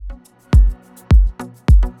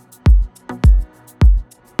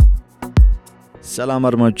ሰላም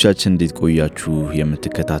አድማጮቻችን እንዴት ቆያችሁ?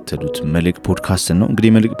 የምትከታተሉት መልሕቅ ፖድካስት ነው።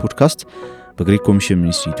 እንግዲህ መልሕቅ ፖድካስት በግሪክ ኮሚሽን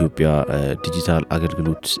ሚኒስትሪ ኢትዮጵያ ዲጂታል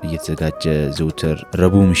አገልግሎት እየተዘጋጀ ዘውትር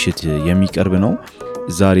ረቡዕ ምሽት የሚቀርብ ነው።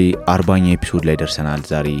 ዛሬ 40ኛ ኤፒሶድ ላይ ደርሰናል።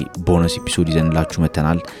 ዛሬ ቦነስ ኤፒሶድ ይዘንላችሁ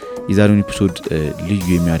መተናል። የዛሬውን ኤፒሶድ ልዩ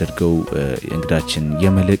የሚያደርገው እንግዳችን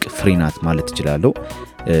የመልሕቅ ፍሬናት ማለት እችላለሁ።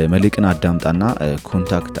 መልሕቅን አዳምጣና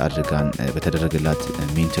ኮንታክት አድርጋን በተደረገላት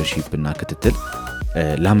ሜንተርሺፕ እና ክትትል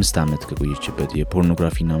ለ5 ዓመት ከቆየችበት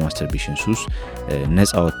የፖርኖግራፊና ማስተርቤሽን ሱስ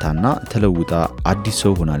ነፃ ወጣና ተለውጣ አዲስ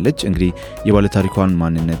ሰው ሆናለች። እንግዲህ የባለታሪኳን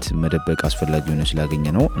ማንነት መደበቅ አስፈላጊ ሆነ ስላገኘ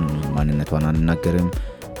ነው ማንነቷን አንናገርም።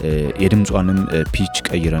 የድምጿንም ፒች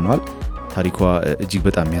ቀይረናል። ታሪኳ እጅግ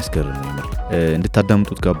በጣም የሚያስገርም ነው።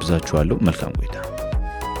 እንድታዳምጡት ጋብዛችኋለሁ። መልካም ቆይታ።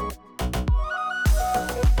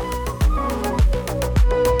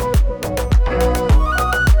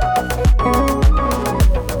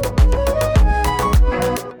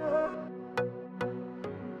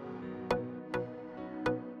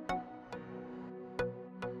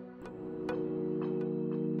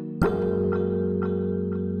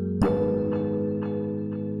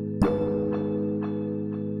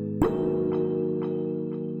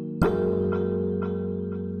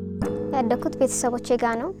 ያደኩት ቤተሰቦቼ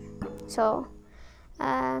ጋር ነው።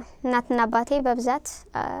 እናትና አባቴ በብዛት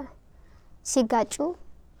ሲጋጩ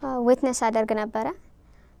ዊትነስ አደርግ ነበረ።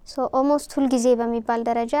 ኦልሞስት ሁሉ ጊዜ በሚባል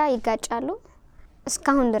ደረጃ ይጋጫሉ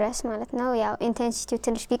እስካሁን ድረስ ማለት ነው። ያው ኢንቴንሲቲው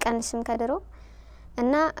ትንሽ ቢቀንስም ከድሮ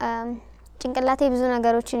እና ጭንቅላቴ ብዙ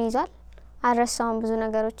ነገሮችን ይዟል። አልረሳውም ብዙ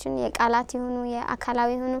ነገሮችን የቃላት ይሁኑ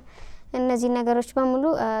የአካላዊ ይሁኑ እነዚህ ነገሮች በሙሉ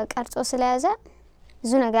ቀርጾ ስለያዘ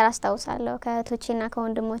ብዙ ነገር አስታውሳለሁ ከእህቶቼና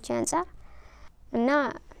ከወንድሞቼ አንፃር እና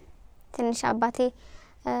ትንሽ አባቴ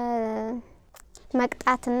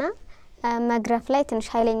መቅጣትና መግረፍ ላይ ትንሽ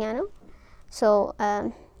ኃይለኛ ነው።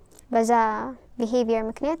 በዛ ቢሄቪየር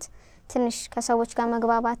ምክንያት ትንሽ ከሰዎች ጋር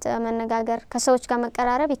መግባባት መነጋገር ከሰዎች ጋር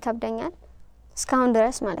መቀራረብ ይከብደኛል እስካሁን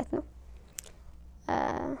ድረስ ማለት ነው።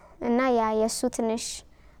 እና የሱ ትንሽ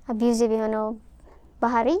አቢዩዚቭ የሆነው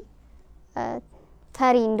ባህሪ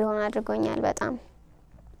ፈሪ እንደሆነ አድርጎኛል በጣም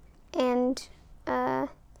and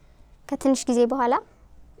ከትንሽ ጊዜ በኋላ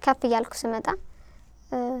ከፍ ያልኩ ስመጣ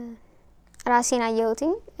ራሴን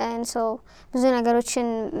አየሁትኝ and ብዙ ነገሮችን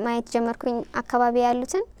ማየት ጀመርኩኝ። አካባቢ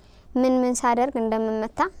ያሉትን ምን ሳደርግ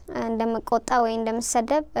እንደምመታ እንደምቆጣ ወይ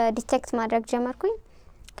እንደምሰደብ ዲቴክት ማድረግ ጀመርኩኝ።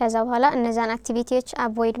 ከዛ በኋላ እነዛን አክቲቪቲዎች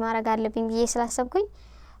አቮይድ ማድረግ አለብኝ ብዬ ስላሰብኩኝ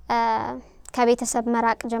ከቤተሰብ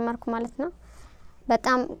መራቅ ጀመርኩ ማለት ነው።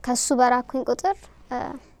 በጣም ከሱ በራኩኝ ቁጥር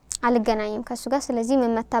አልገናኝም ከሱ ጋር። ስለዚህ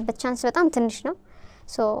መመታበት ቻንስ በጣም ትንሽ ነው።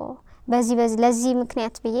 ለዚህ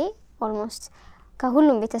ምክንያት ብዬ ኦልሞስት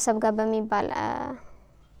ከሁሉም ቤተሰብ ጋር በሚባል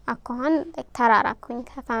አኳኋን ተራራኩኝ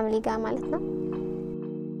ከፋሚሊ ጋር ማለት ነው።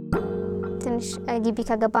 ትንሽ ግቢ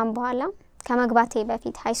ከገባን በኋላ ከመግባቴ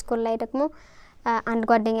በፊት ሃይ ስኩል ላይ ደግሞ አንድ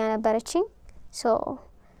ጓደኛ ነበረችኝ።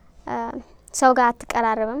 ሰው ጋር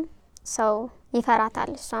አትቀራረብም፣ ሰው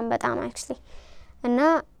ይፈራታል እሷን በጣም actually እና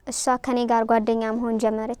እሷ ከኔ ጋር ጓደኛ መሆን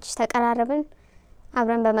ጀመረች። ተቀራረብን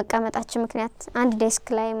አብረን በመቀመጣችን ምክንያት አንድ ዴስክ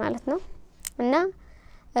ላይ ማለት ነው። እና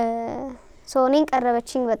እኔን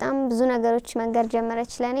ቀረበችኝ። በጣም ብዙ ነገሮች መንገር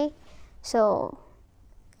ጀመረች ለኔ።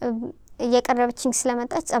 እየቀረበችኝ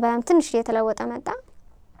ስለመጣች ጸባያም ትንሽ እየተለወጠ መጣ።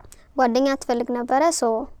 ጓደኛ ትፈልግ ነበረ።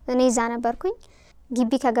 እኔ እዛ ነበርኩኝ።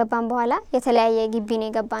 ግቢ ከገባን በኋላ የተለያየ ግቢ ነው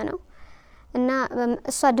የገባነው እና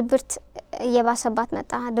እሷ ድብርት እየባሰባት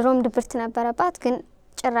መጣ። ድሮም ድብርት ነበረባት ግን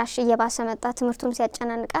ጭራሽ እየባሰ መጣ ትምህርቱም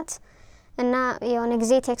ሲያጨናንቃት እና የሆነ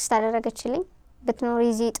ጊዜ ቴክስት አደረገችልኝ። ብትኖር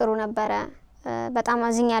ይዚ ጥሩ ነበረ በጣም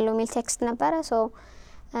አዝኛለሁ ሚል ቴክስት ነበረ።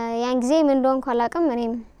 ያን ጊዜ ምን እንደሆነ አላውቅም።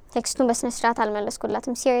 እኔም ቴክስቱን በስነ ስርዓት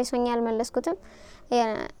አልመለስኩላትም። ሲሪየስ ሆኜ አልመለስኩትም።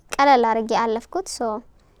 ቀለል አድርጌ አለፍኩት።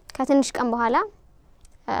 ከትንሽ ቀን በኋላ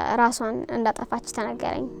ራሷን እንዳጠፋች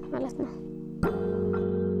ተነገረኝ ማለት ነው።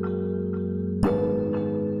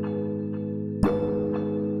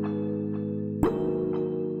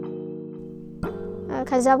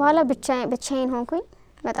 ከዛ በኋላ ብቻዬን ሆንኩኝ።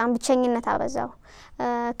 በጣም ብቸኝነት አበዛው።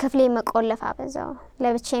 ክፍሌ መቆለፍ አበዛው።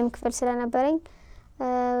 ለብቻዬም ክፍል ስለነበረኝ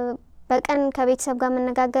በቀን ከቤተሰብ ጋር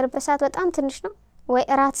መነጋገርበት ሰዓት በጣም ትንሽ ነው። ወይ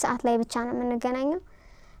እራት ሰዓት ላይ ብቻ ነው የምንገናኘው።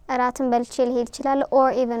 እራትን በልቼ ልሄድ እችላለሁ or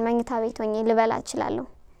even መኝታ ቤት ሆኜ ልበላ እችላለሁ።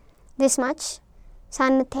 this much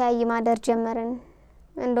ሳንተያይ ማደር ጀመርን።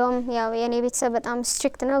 እንደውም ያው የኔ ቤተሰብ በጣም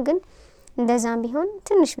ስትሪክት ነው ግን እንደዛም ቢሆን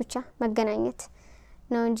ትንሽ ብቻ መገናኘት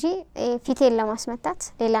ነው እንጂ ፊቴን ለማስመታት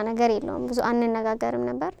ሌላ ነገር የለውም። ብዙ አንነጋገርም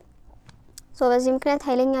ነበር። በዚህ ምክንያት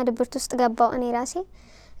ኃይለኛ ድብርት ውስጥ ገባው እኔ ራሴ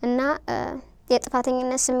እና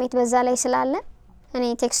የጥፋተኝነት ስሜት በዛ ላይ ስላለ እኔ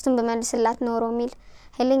ቴክስቱን በመልስላት ኖሮ ሚል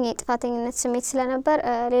ኃይለኛ የጥፋተኝነት ስሜት ስለነበር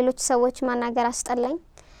ሌሎች ሰዎች ማናገር አስጠላኝ።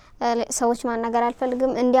 ሰዎች ማናገር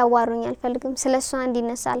አልፈልግም፣ እንዲያዋሩኝ አልፈልግም፣ ስለሷ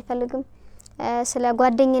እንዲነሳ አልፈልግም፣ ስለ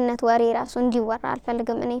ጓደኝነት ወሬ ራሱ እንዲወራ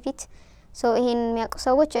አልፈልግም እኔ ፊት። ሶ ይሄን የሚያውቁ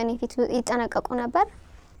ሰዎች እኔ ፊት ይጠነቀቁ ነበር።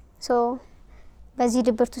 ሶ በዚህ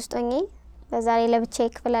ድብርት ውስጥ ሆኜ በዛ ላይ ለብቻዬ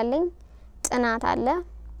ክፍል አለኝ፣ ጥናት አለ፣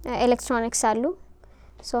 ኤሌክትሮኒክስ አሉ።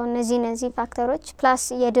 ሶ እነዚህ ፋክተሮች ፕላስ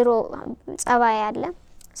የድሮ ጸባይ አለ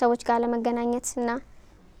ሰዎች ጋር ለመገናኘት እና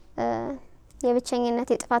የብቸኝነት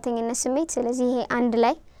የጥፋተኝነት ስሜት። ስለዚህ ይሄ አንድ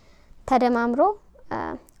ላይ ተደማምሮ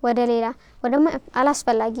ወደ ሌላ ወደ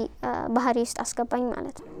አላስፈላጊ ባህሪ ውስጥ አስገባኝ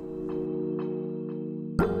ማለት ነው።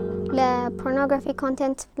 ለፖርኖግራፊ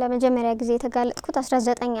ኮንቴንት ለመጀመሪያ ጊዜ የተጋለጥኩት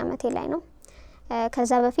 19 ዓመቴ ላይ ነው።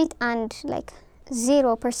 ከዛ በፊት አንድ ላይክ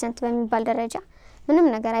 0% በሚባል ደረጃ ምንም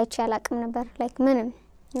ነገር አይቼ አላቅም ነበር። ላይክ ምንም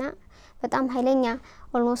እና በጣም ኃይለኛ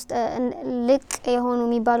ኦልሞስት ልቅ የሆኑ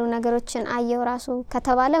የሚባሉ ነገሮችን አየው ራሱ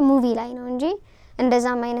ከተባለ ሙቪ ላይ ነው እንጂ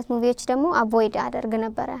እንደዛም አይነት ሙቪዎች ደግሞ አቮይድ አደርግ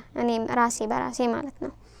ነበረ እኔም ራሴ በራሴ ማለት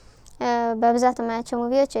ነው። በብዛት የማያቸው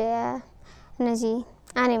ሙቪዎች እነዚህ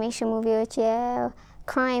አኒሜሽን ሙቪዎች፣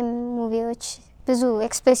 የክራይም ሙቪዎች፣ ብዙ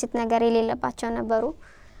ኤክስፕሊሲት ነገር የሌለባቸው ነበሩ።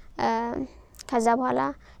 ከዛ በኋላ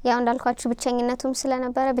ያው እንዳልኳችሁ ብቸኝነቱም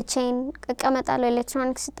ስለነበረ ብቻዬን እቀመጣለሁ፣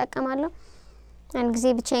 ኤሌክትሮኒክስ እጠቀማለሁ። አንድ ጊዜ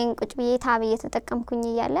ብቻዬን ቁጭ ብዬ ታብ እየተጠቀምኩኝ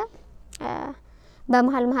እያለ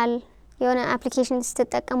በመሀል የሆነ አፕሊኬሽን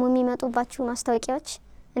ስትጠቀሙ የሚመጡባችሁ ማስታወቂያዎች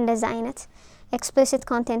እንደዛ አይነት ኤክስፕሊሲት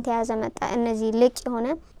ኮንቴንት የያዘ መጣ። እነዚህ ልቅ የሆነ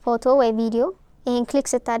ፎቶ ወይ ቪዲዮ ይሄን ክሊክ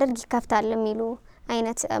ስታደርግ ይከፍታል የሚሉ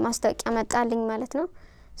አይነት ማስታወቂያ መጣልኝ ማለት ነው።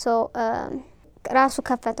 ሶ ራሱ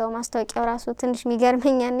ከፈተው ማስታወቂያው ራሱ ትንሽ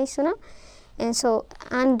የሚገርመኝ ያኔ እሱ ነው። ሶ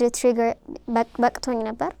አንድ ትሪገር በቅቶኝ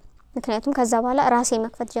ነበር። ምክንያቱም ከዛ በኋላ ራሴ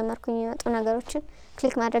መክፈት ጀመርኩኝ፣ የሚመጡ ነገሮችን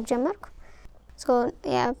ክሊክ ማድረግ ጀመርኩ። ሶ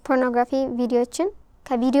የፖርኖግራፊ ቪዲዮዎችን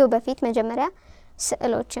ከቪዲዮ በፊት መጀመሪያ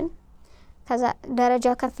ስዕሎችን፣ ከዛ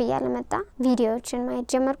ደረጃው ከፍ እያለ መጣ፣ ቪዲዮዎችን ማየት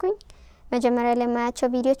ጀመርኩኝ። መጀመሪያ ላይ ማያቸው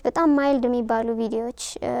ቪዲዮዎች በጣም ማይልድ የሚባሉ ቪዲዮዎች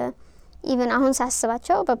ኢቭን አሁን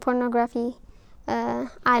ሳስባቸው በፖርኖግራፊ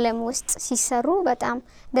ዓለም ውስጥ ሲሰሩ በጣም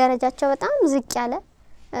ደረጃቸው በጣም ዝቅ ያለ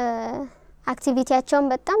አክቲቪቲያቸውን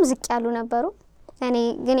በጣም ዝቅ ያሉ ነበሩ። እኔ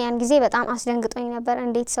ግን ያን ጊዜ በጣም አስደንግጦኝ ነበር።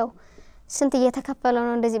 እንዴት ሰው ስንት እየተከፈለው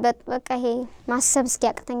ነው እንደዚህ በቃ ይሄ ማሰብ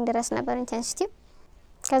እስኪያቅተኝ ድረስ ነበር ኢንቴንሲቲው።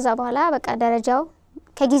 ከዛ በኋላ በቃ ደረጃው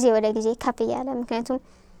ከጊዜ ወደ ጊዜ ከፍ እያለ፣ ምክንያቱም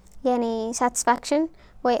የኔ ሳቲስፋክሽን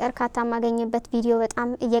ወይ እርካታ ማገኝበት ቪዲዮ በጣም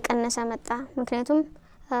እየቀነሰ መጣ። ምክንያቱም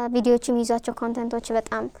ቪዲዮዎቹ የሚይዟቸው ኮንተንቶች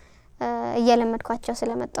በጣም እየለመድኳቸው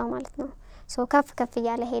ስለመጣው ማለት ነው። ሶ ከፍ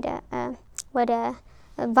እያለ ሄደ። ወደ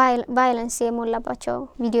ቫይለንስ የሞላባቸው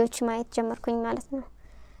ቪዲዮዎች ማየት ጀመርኩኝ ማለት ነው።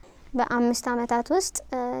 በ5 አመታት ውስጥ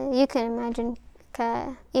you can imagine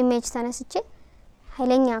ከኢሜጅ ተነስቼ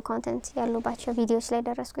ኃይለኛ ኮንተንት ያሉባቸው ቪዲዮዎች ላይ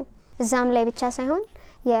ደረስኩኝ። እዛም ላይ ብቻ ሳይሆን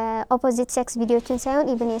የኦፖዚት ሴክስ ቪዲዮዎችን ሳይሆን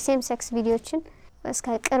ኢቭን የሴም ሴክስ ቪዲዮዎችን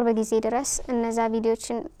እስከ ቅርብ ጊዜ ድረስ እነዛ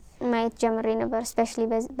ቪዲዮዎችን ማየት ጀምሬ ነበር። ስፔሻሊ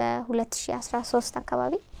በ2013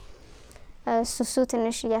 አካባቢ እሱ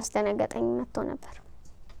ትንሽ እያስደነገጠኝ መጥቶ ነበር።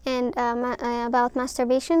 and about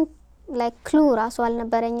masturbation like clue ራሱ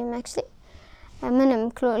አልነበረኝም actually ምንም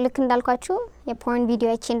clue ልክ እንዳልኳችሁ የፖርን ቪዲዮ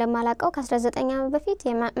አይቼ እንደማላቀው ከ19 ዓመት በፊት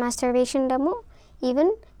የማስተርቤሽን ደግሞ ኢቭን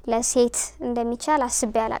ለሴት እንደሚቻል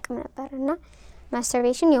አስቤ አላቅም ነበር። እና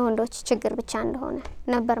ማስተርቤሽን የወንዶች ችግር ብቻ እንደሆነ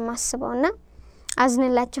ነበር ማስበውና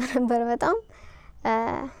አዝንላቸው ነበር በጣም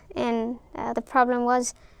and the problem was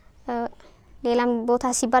ሌላም ቦታ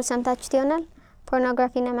ሲባል ሰምታችሁት ይሆናል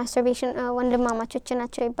ፖርኖግራፊ እና ማስተርቤሽን ወንድማማቾች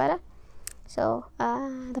ናቸው ይባላል። so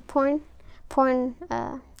the porn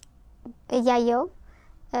እያየው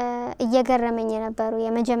እየገረመኝ የነበሩ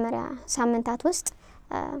የመጀመሪያ ሳምንታት ውስጥ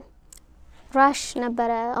ራሽ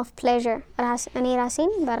ነበረ of pleasure እኔ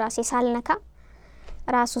ራሴን በራሴ ሳልነካ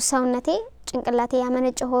ራሱ ሰውነቴ ጭንቅላቴ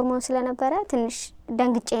ያመነጨ ሆርሞን ስለነበረ ትንሽ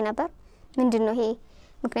ደንግጬ ነበር። ምንድነው ይሄ?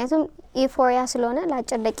 ምክንያቱም ኢፎሪያ ስለሆነ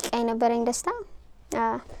ለአጭር ደቂቃ የነበረኝ ደስታ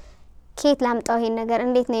ኬት ላምጣው ይሄን ነገር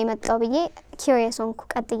እንዴት ነው የመጣው ብዬ ኪዩሪየስ ሆንኩ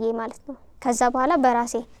ቀጥዬ ማለት ነው። ከዛ በኋላ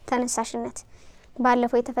በራሴ ተነሳሽነት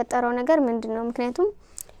ባለፈው የተፈጠረው ነገር ምንድነው? ምክንያቱም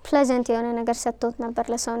ፕሌዘንት የሆነ ነገር ሰጥቶት ነበር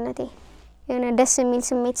ለሰውነቴ የሆነ ደስ የሚል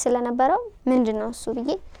ስሜት ስለነበረው ምንድነው እሱ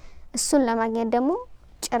ብዬ እሱን ለማግኘት ደግሞ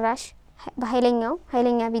ጭራሽ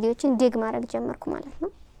ኃይለኛ ቪዲዮዎችን ዲግ ማድረግ ጀመርኩ ማለት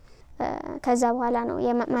ነው። ከዛ በኋላ ነው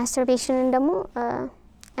የማስተርቤሽንን ደግሞ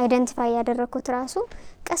አይደንቲፋይ ያደረኩት ራሱ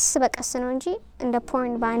ቀስ በቀስ ነው እንጂ እንደ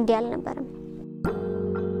ፖርን ባንድ ያልነበረም።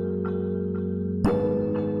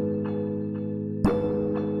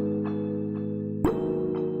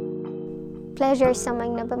 ፕሌዠር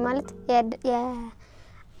ሰማኝ ነበር ማለት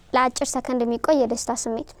ለአጭር ሰከንድ የሚቆይ የደስታ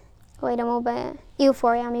ስሜት ወይ ደግሞ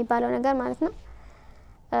በኢውፎሪያ የሚባለው ነገር ማለት ነው።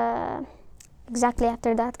 ኤግዛክትሊ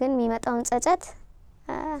አፍተር ዳት ግን የሚመጣውን ጸጸት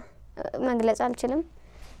መግለጽ አልችልም።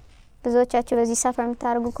 ብዙዎቻችሁ በዚህ ሰፈር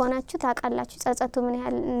የምታደርጉ ከሆናችሁ ታውቃላችሁ ጸጸቱ ምን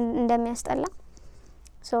ያህል እንደሚያስጠላ።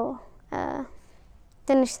 ሶ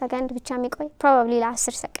ትንሽ ሰከንድ ብቻ የሚቆይ ፕሮባብሊ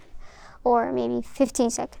ለ10 ሰከንድ ኦር ሜቢ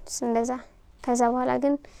 15 ሰከንድስ እንደዛ። ከዛ በኋላ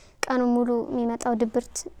ግን ቀኑ ሙሉ የሚመጣው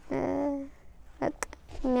ድብርት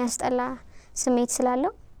የሚያስጠላ ስሜት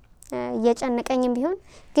ስላለው እየጨነቀኝም ቢሆን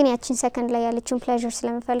ግን ያቺን ሰከንድ ላይ ያለችውን ፕሌዠር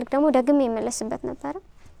ስለምፈልግ ደግሞ ደግሜ እመለስበት ነበር።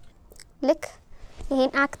 ልክ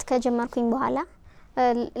ይሄን አክት ከጀመርኩኝ በኋላ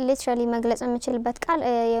ሊትራሊ መግለጽ የምችልበት ቃል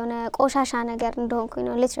የሆነ ቆሻሻ ነገር እንደሆንኩኝ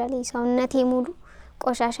ነው። ሊትራሊ ሰውነቴ ሙሉ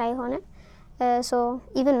ቆሻሻ የሆነ ሶ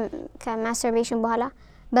ኢቭን ከማስተርቤሽን በኋላ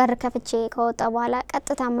በር ከፍቼ ከወጣ በኋላ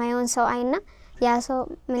ቀጥታ ማይሆን ሰው አይና ያ ሰው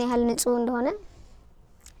ምን ያህል ንጹህ እንደሆነ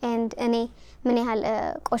ኤንድ እኔ ምን ያህል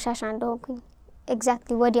ቆሻሻ እንደሆንኩኝ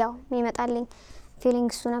ኤግዛክትሊ ወዲያው የሚመጣልኝ ፊሊንግ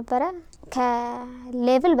እሱ ነበረ።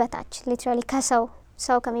 ከሌቭል በታች ሊትራሊ ከሰው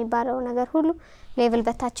ከሚባለው ነገር ሁሉ ሌቭል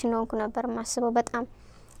በታች እንደሆንኩ ነበር ማስበው በጣም።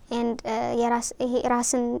 ኤንድ ይሄ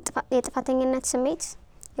ራስን የጥፋተኝነት ስሜት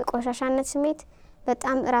የቆሻሻነት ስሜት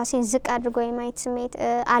በጣም ራሴን ዝቅ አድርጎ የማየት ስሜት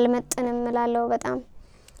አልመጥንም እላለሁ በጣም።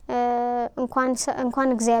 እንኳን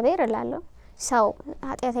እግዚአብሔር እላለሁ ሰው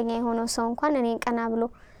ኃጢአተኛ የሆነው ሰው እንኳን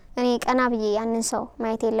እኔ ቀና ብዬ ያንን ሰው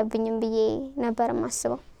ማየት የለብኝም ብዬ ነበር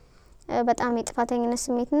ማስበው። በጣም የጥፋተኝነት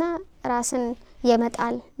ስሜትና ራስን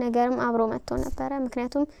የመጣል ነገርም አብሮ መጥቶ ነበረ።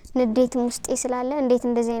 ምክንያቱም ንዴትም ውስጤ ስላለ እንዴት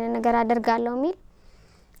እንደዚህ አይነት ነገር አደርጋለሁ የሚል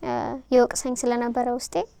የወቅሰኝ ስለነበረ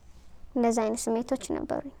ውስጤ እንደዛ አይነት ስሜቶች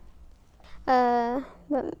ነበሩኝ።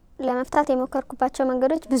 ለመፍታት የሞከርኩባቸው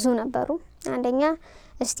መንገዶች ብዙ ነበሩ። አንደኛ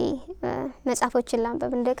እስቲ መጽሐፎችን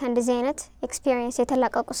ላንበብ። ከእንደዚህ አይነት ኤክስፒሪየንስ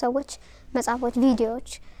የተላቀቁ ሰዎች መጽሐፎች፣ ቪዲዮዎች፣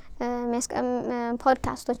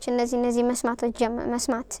 ፖድካስቶች እነዚህ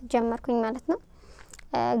መስማት ጀመርኩኝ ማለት ነው።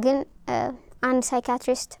 ግን አንድ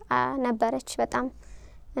ሳይካትሪስት ነበረች በጣም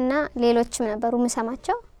እና ሌሎችም ነበሩ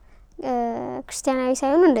ምሰማቸው ክርስቲያናዊ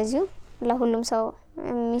ሳይሆኑ እንደዚሁ ለሁሉም ሰው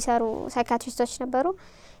የሚሰሩ ሳይካትሪስቶች ነበሩ።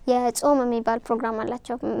 የጾም የሚባል ፕሮግራም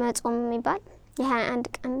አላቸው። መጾም የሚባል የ21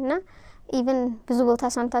 ቀን እና ኢቭን ብዙ ቦታ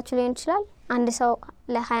ሰምታችሁ ሊሆን ይችላል። አንድ ሰው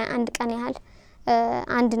ለ21 ቀን ያህል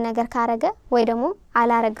አንድ ነገር ካረገ ወይ ደግሞ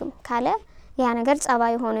አላረግም ካለ ያ ነገር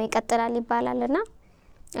ጸባይ ሆኖ ይቀጥላል ይባላልና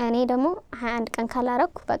እኔ ደግሞ 21 ቀን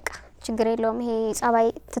ካላረኩ በቃ ችግር የለውም ይሄ ጸባይ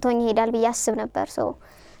ትቶኝ ይሄዳል ብዬ አስብ ነበር። ሶ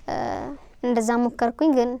እንደዛ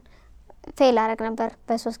ሞከርኩኝ ግን ፌል አረግ ነበር።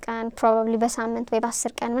 በ3 ቀን ፕሮባብሊ በሳምንት ወይ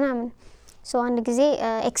በ10 ቀን ምናምን። ሶ አንድ ጊዜ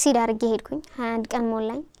ኤክሲድ አድርጌ ሄድኩኝ። 21 ቀን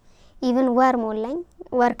ሞላኝ። ኢቭን ወር ሞላኝ፣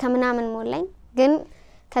 ወር ከምናምን ሞላኝ። ግን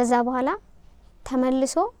ከዛ በኋላ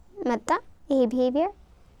ተመልሶ መጣ ይሄ ቢሄቪየር።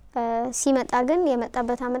 ሲመጣ ግን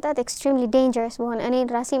የመጣበት አመጣጥ ኤክስትሪምሊ ዴንጀረስ በሆነ እኔ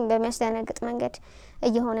ራሴን በሚያስደነግጥ መንገድ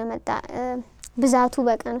እየሆነ መጣ። ብዛቱ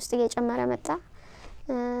በቀን ውስጥ እየጨመረ መጣ።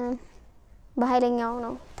 በኃይለኛው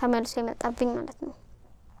ነው ተመልሶ የመጣብኝ ማለት ነው።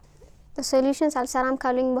 ሶሉሽንስ አልሰራም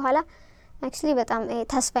ካሉኝ በኋላ አክቹሊ በጣም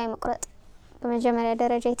ተስፋ መቁረጥ በመጀመሪያ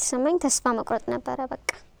ደረጃ የተሰማኝ ተስፋ መቁረጥ ነበረ። በቃ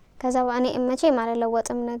ከዛ እኔ መቼም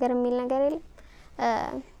አልለወጥም ነገር የሚል ነገር የለም።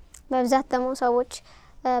 በብዛት ደግሞ ሰዎች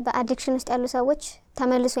በአዲክሽን ውስጥ ያሉ ሰዎች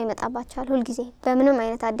ተመልሶ ይመጣባቸዋል ሁሉ ጊዜ በምንም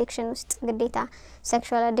አይነት አዲክሽን ውስጥ ግዴታ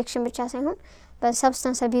ሴክሹዋል አዲክሽን ብቻ ሳይሆን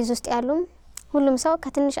በሰብስታንስ አቢዩዝ ውስጥ ያሉም ሁሉም ሰው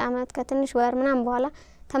ከትንሽ አመት ከትንሽ ወር ምናምን በኋላ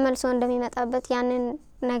ተመልሶ እንደሚመጣበት ያንን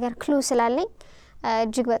ነገር ክሉ ስላለኝ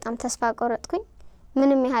እጅግ በጣም ተስፋ ቆረጥኩኝ።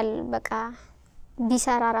 ምንም ያህል በቃ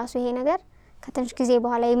ቢሰራ ራሱ ይሄ ነገር ከትንሽ ጊዜ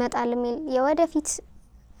በኋላ ይመጣል የሚል የወደፊት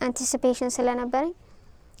አንቲሲፔሽን ስለነበረኝ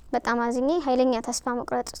በጣም አዝኜ ኃይለኛ ተስፋ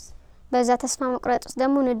መቁረጥ። በዛ ተስፋ መቁረጥ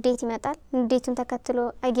ደግሞ ንዴት ይመጣል። ንዴቱን ተከትሎ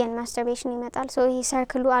አጌን ማስተርቤሽን ይመጣል። ሶ ይሄ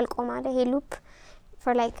ሰርክሉ አልቆም አለ። ይሄ ሉፕ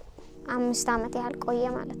ፎር ላይክ 5 አመት ያህል ቆየ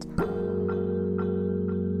ማለት ነው።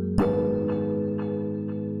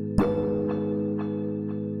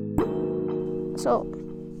 ሶ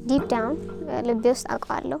ዲፕ ዳውን ልቤ ውስጥ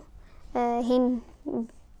አውቀዋለሁ ይሄን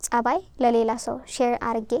ጸባይ ለሌላ ሰው ሼር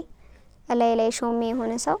አርጌ ላይ ሾሜ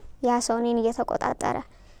የሆነ ሰው ያ ሰው እኔን እየተቆጣጠረ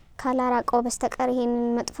ካላራቀው በስተቀር ይሄን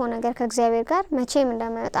መጥፎ ነገር ከእግዚአብሔር ጋር መቼም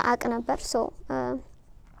እንደማይወጣ አቅ ነበር። ሶ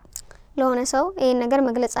ለሆነ ሰው ይሄን ነገር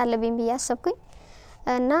መግለጽ አለብኝ ብዬ አሰብኩኝ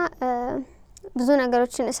እና ብዙ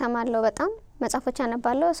ነገሮችን እሰማለሁ። በጣም መጽሐፎች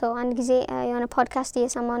አነባለሁ። ሶ አንድ ጊዜ የሆነ ፖድካስት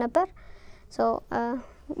እየሰማው ነበር። ሶ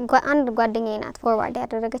አንድ ጓደኛዬ ናት ፎርዋርድ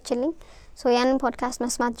ያደረገችልኝ። ሶ ያንን ፖድካስት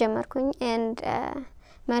መስማት ጀመርኩኝ። ኤንድ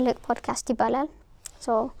መልህቅ ፖድካስት ይባላል። ሶ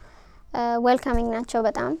ዌልካሚንግ ናቸው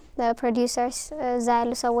በጣም ፕሮዲዩሰርስ እዛ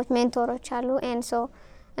ያሉ ሰዎች ሜንቶሮች አሉ። ኤንድ ሶ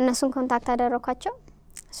እነሱን ኮንታክት አደረኳቸው።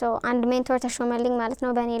 ሶ አንድ ሜንቶር ተሾመልኝ ማለት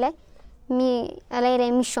ነው በእኔ ላይ ላይ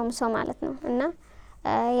የሚሾም ሰው ማለት ነው። እና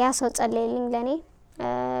ያ ሰው ጸለየልኝ ለኔ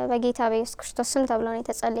በጌታ በኢየሱስ ክርስቶስ ስም ተብሎ ነው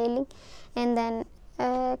የተጸለየልኝ። ኤንድ ዘን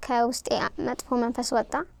ከውስጤ መጥፎ መንፈስ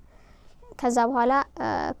ወጣ። ከዛ በኋላ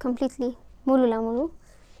ኮምፕሊትሊ ሙሉ ለሙሉ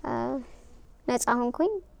ነፃ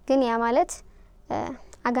ሆንኩኝ። ግን ያ ማለት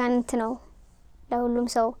አጋንንት ነው ለሁሉም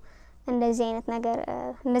ሰው እንደዚህ አይነት ነገር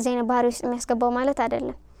እንደዚህ አይነት ባህሪ ውስጥ የሚያስገባው ማለት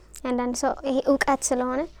አይደለም። አንዳንድ ሰው ይሄ ዕውቀት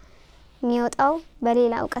ስለሆነ የሚወጣው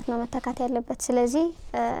በሌላ ዕውቀት ነው መተካት ያለበት። ስለዚህ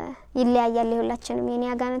ይለያያል ለሁላችንም። የኔ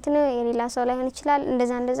አጋንንት ነው የሌላ ሰው ላይሆን ይችላል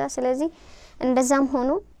እንደዛ። ስለዚህ እንደዛም ሆኖ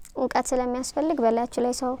ዕውቀት ስለሚያስፈልግ በላያችሁ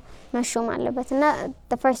ላይ ሰው መሾም አለበት እና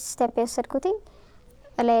the first step የወሰድኩትኝ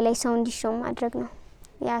ላይ ሰው እንዲሾም ማድረግ ነው።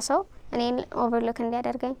 ያ ሰው እኔን ኦቨርሎክ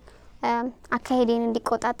እንዲያደርገኝ አካሄዴን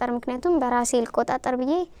እንዲቆጣጠር። ምክንያቱም በራሴ ልቆጣጠር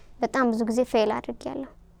ብዬ በጣም ብዙ ጊዜ ፌል አድርጌያለሁ።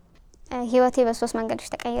 ህይወቴ በሶስት መንገዶች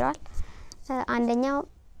ተቀይሯል። አንደኛው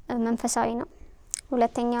መንፈሳዊ ነው፣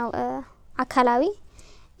 ሁለተኛው አካላዊ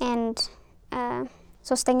and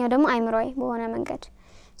ሶስተኛው ደግሞ አእምሮአዊ በሆነ መንገድ።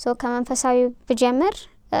 ከመንፈሳዊ ብጀምር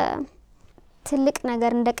ትልቅ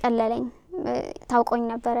ነገር እንደቀለለኝ ታውቆኝ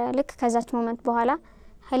ነበር። ልክ ከዛች ሞመንት በኋላ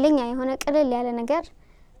ኃይለኛ የሆነ ቅልል ያለ ነገር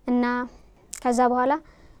እና ከዛ በኋላ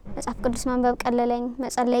መጽሐፍ ቅዱስ ማንበብ ቀለለኝ፣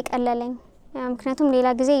 መጸለይ ቀለለኝ። ምክንያቱም ሌላ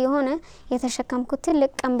ጊዜ የሆነ የተሸከምኩት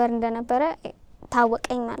ትልቅ ቀንበር እንደነበረ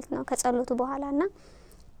ታወቀኝ ማለት ነው ከጸሎቱ በኋላና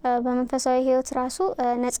በመንፈሳዊ ህይወት ራሱ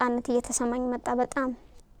ነፃነት እየተሰማኝ መጣ በጣም።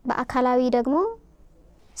 በአካላዊ ደግሞ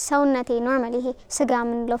ሰውነቴ ኖርማሊ ይሄ ስጋ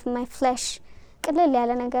ምንለው ማይ ፍሌሽ ቅልል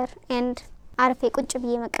ያለ ነገር and አርፌ ቁጭ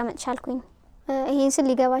ብዬ መቀመጥ ቻልኩኝ። ይሄን ስል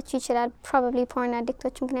ሊገባችሁ ይችላል probably porn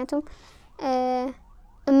addictoች። ምክንያቱም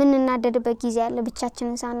የምንናደድበት ጊዜ አለ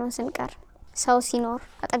ብቻችንን ሳንሆን ስንቀር ሰው ሲኖር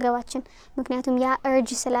አጠገባችን። ምክንያቱም ያ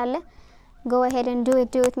urge ስላለ go ahead and do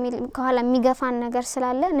it ሚል ከኋላ የሚገፋን ነገር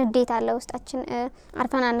ስላለ ንዴት አለ ውስጣችን።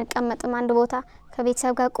 አርፈን አንቀመጥም አንድ ቦታ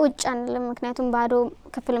ከቤተሰብ ጋር ቁጭ አንልም። ምክንያቱም ባዶ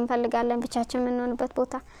ክፍል እንፈልጋለን ብቻችን የምንሆንበት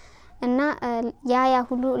ቦታ እና ያ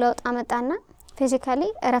ሁሉ ለውጥ አመጣና ፊዚካሊ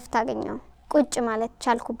እረፍት አገኘው። ቁጭ ማለት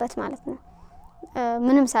ቻልኩበት ማለት ነው።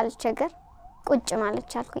 ምንም ሳልቸገር ቁጭ ማለት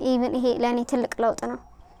ቻልኩ። ኢቭን ይሄ ለኔ ትልቅ ለውጥ ነው።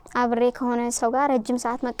 አብሬ ከሆነ ሰው ጋር ረጅም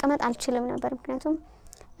ሰዓት መቀመጥ አልችልም ነበር። ምክንያቱም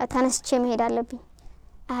ተነስቼ መሄድ አለብኝ።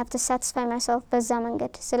 I have to satisfy myself በዛ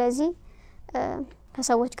መንገድ። ስለዚህ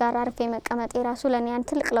ከሰዎች ጋር አርፌ መቀመጥ የራሱ ለኔ ያን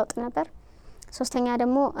ትልቅ ለውጥ ነበር። ሶስተኛ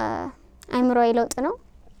ደግሞ አእምሮአዊ ለውጥ ነው።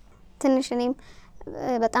 ትንሽ እኔም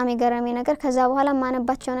በጣም የገረመኝ ነገር ከዛ በኋላ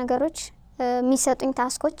ማነባቸው ነገሮች የሚሰጡኝ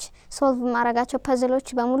ታስኮች ሶልቭ ማረጋቸው ፐዝሎች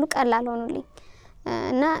በሙሉ ቀላል ሆኑልኝ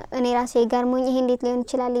እና እኔ ራሴ ገርሞኝ ይሄ እንዴት ሊሆን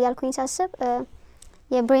ይችላል እያልኩኝ ሳስብ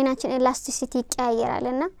የብሬናችን ኤላስቲሲቲ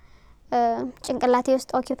ይቀያየራልና ጭንቅላቴ ውስጥ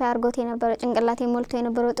ኦኪፓይ አርጎት የነበረው ጭንቅላቴ ሞልቶ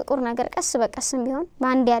የነበረው ጥቁር ነገር ቀስ በቀስም ቢሆን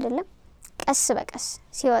ባንዴ አይደለም ቀስ በቀስ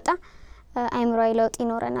ሲወጣ አእምሮአዊ ለውጥ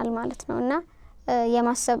ይኖረናል ማለት ነው እና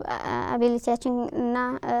የማሰብ አቢሊቲያችን እና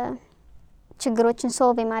ችግሮችን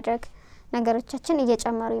ሶልቭ የማድረግ ነገሮቻችን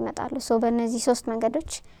እየጨመሩ ይመጣሉ። በእነዚህ ሶስት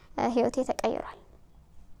መንገዶች ህይወቴ ተቀይሯል።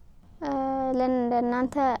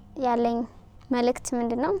 ለእናንተ ያለኝ መልእክት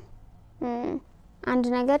ምንድነው? አንድ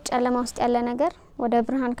ነገር ጨለማ ውስጥ ያለ ነገር ወደ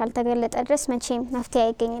ብርሃን ካልተገለጠ ድረስ መቼም መፍትሄ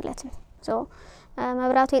አይገኝለትም።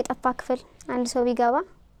 መብራቱ የጠፋ ክፍል አንድ ሰው ቢገባ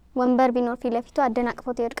ወንበር ቢኖር ፊት ለፊቱ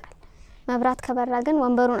አደናቅፎት ይወድቃል። መብራት ከበራ ግን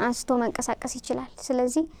ወንበሩን አንስቶ መንቀሳቀስ ይችላል።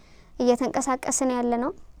 ስለዚህ እየተንቀሳቀስን ያለ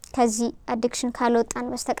ነው ከዚህ አዲክሽን ካልወጣን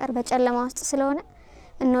በስተቀር በጨለማ ውስጥ ስለሆነ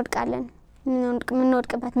እንወድቃለን።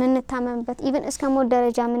 ምንወድቅበት ምንታመምበት ኢቭን እስከ ሞት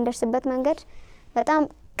ደረጃ ምንደርስበት መንገድ በጣም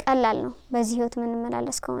ቀላል ነው በዚህ ህይወት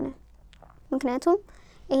ምንመላለስ ከሆነ። ምክንያቱም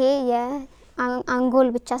ይሄ የአንጎል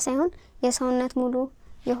ብቻ ሳይሆን የሰውነት ሙሉ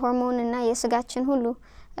የሆርሞን እና የስጋችን ሁሉ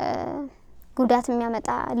ጉዳት የሚያመጣ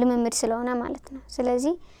ልምምድ ስለሆነ ማለት ነው።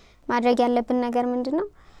 ስለዚህ ማድረግ ያለብን ነገር ምንድነው?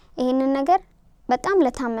 ይሄንን ነገር በጣም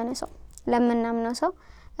ለታመነ ሰው ለምናምነው ሰው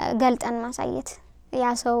ገልጠን ማሳየት። ያ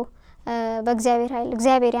ሰው በእግዚአብሔር ኃይል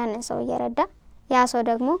እግዚአብሔር ያንን ሰው እየረዳ ያ ሰው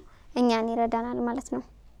ደግሞ እኛን ይረዳናል ማለት ነው።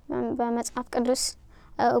 በመጽሐፍ ቅዱስ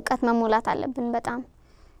ዕውቀት መሞላት አለብን። በጣም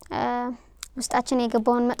ውስጣችን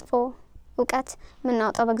የገባውን መጥፎ ዕውቀት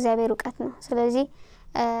ምናወጣው በእግዚአብሔር ዕውቀት ነው። ስለዚህ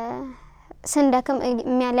ስንደክም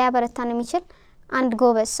ሊያበረታን የሚችል አንድ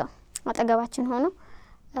ጎበዝ ሰው አጠገባችን ሆኖ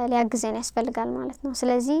ሊያግዘን ያስፈልጋል ማለት ነው።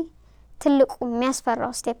 ስለዚህ ትልቁ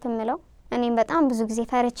የሚያስፈራው ስቴፕ ምለው እኔም በጣም ብዙ ጊዜ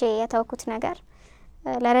ፈርቼ የተወኩት ነገር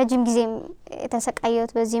ለረጅም ጊዜ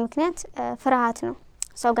የተሰቃየሁት በዚህ ምክንያት ፍርሃት ነው።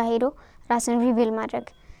 ሰው ጋር ሄዶ ራስን ሪቪል ማድረግ።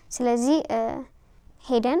 ስለዚህ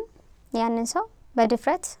ሄደን ያንን ሰው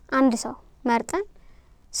በድፍረት አንድ ሰው መርጠን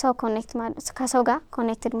ሰው ኮኔክት ከሰው ጋር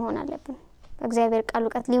ኮኔክትድ መሆን አለብን። እግዚአብሔር ቃል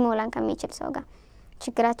ዕውቀት ሊሞላን ከሚችል ሰው ጋር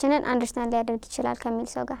ችግራችንን አንደርስታንድ ሊያደርግ ይችላል ከሚል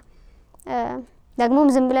ሰው ጋር ደግሞም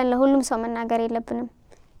ዝም ብለን ለሁሉም ሰው መናገር የለብንም።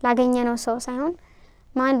 ላገኘነው ሰው ሳይሆን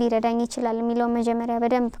ማን ሊረዳኝ ይችላል የሚለው መጀመሪያ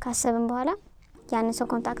በደንብ ካሰብን በኋላ ያንን ሰው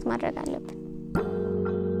ኮንታክት ማድረግ አለብን።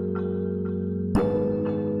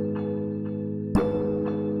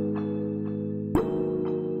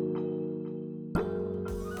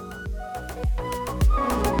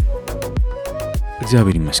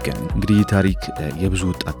 እግዚአብሔር ይመስገን። እንግዲህ ታሪክ የብዙ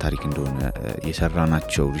ወጣት ታሪክ እንደሆነ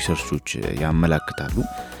የሰራናቸው ሪሰርቾች ያመላክታሉ።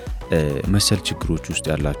 መሰል ችግሮች ውስጥ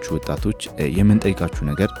ያላችሁ ወጣቶች የምንጠይቃችሁ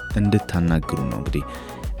ነገር እንድታናግሩ ነው። እንግዲህ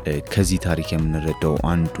ከዚህ ታሪክ የምንረዳው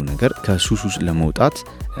አንዱ ነገር ከሱስ ውስጥ ለመውጣት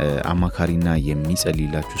አማካሪና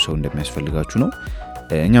የሚጸልይላችሁ ሰው እንደሚያስፈልጋችሁ ነው።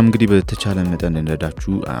 እኛም እንግዲህ በተቻለ መጠን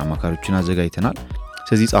እንረዳችሁ አማካሪዎችን አዘጋጅተናል።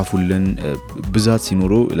 ስለዚህ ጻፉልን። ብዛት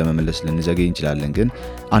ሲኖረው ለመመለስ ልንዘገይ እንችላለን፣ ግን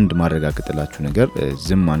አንድ ማረጋገጥላችሁ ነገር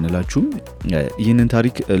ዝም አንላችሁም። ይህንን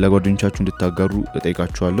ታሪክ ለጓደኞቻችሁ እንድታጋሩ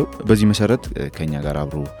እጠይቃችኋለሁ። በዚህ መሰረት ከኛ ጋር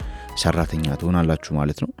አብሮ ሰራተኛ ትሆናላችሁ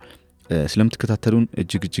ማለት ነው። ስለምትከታተሉን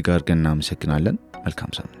እጅግ አድርገን እናመሰግናለን።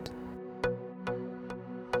 መልካም ሳምንት።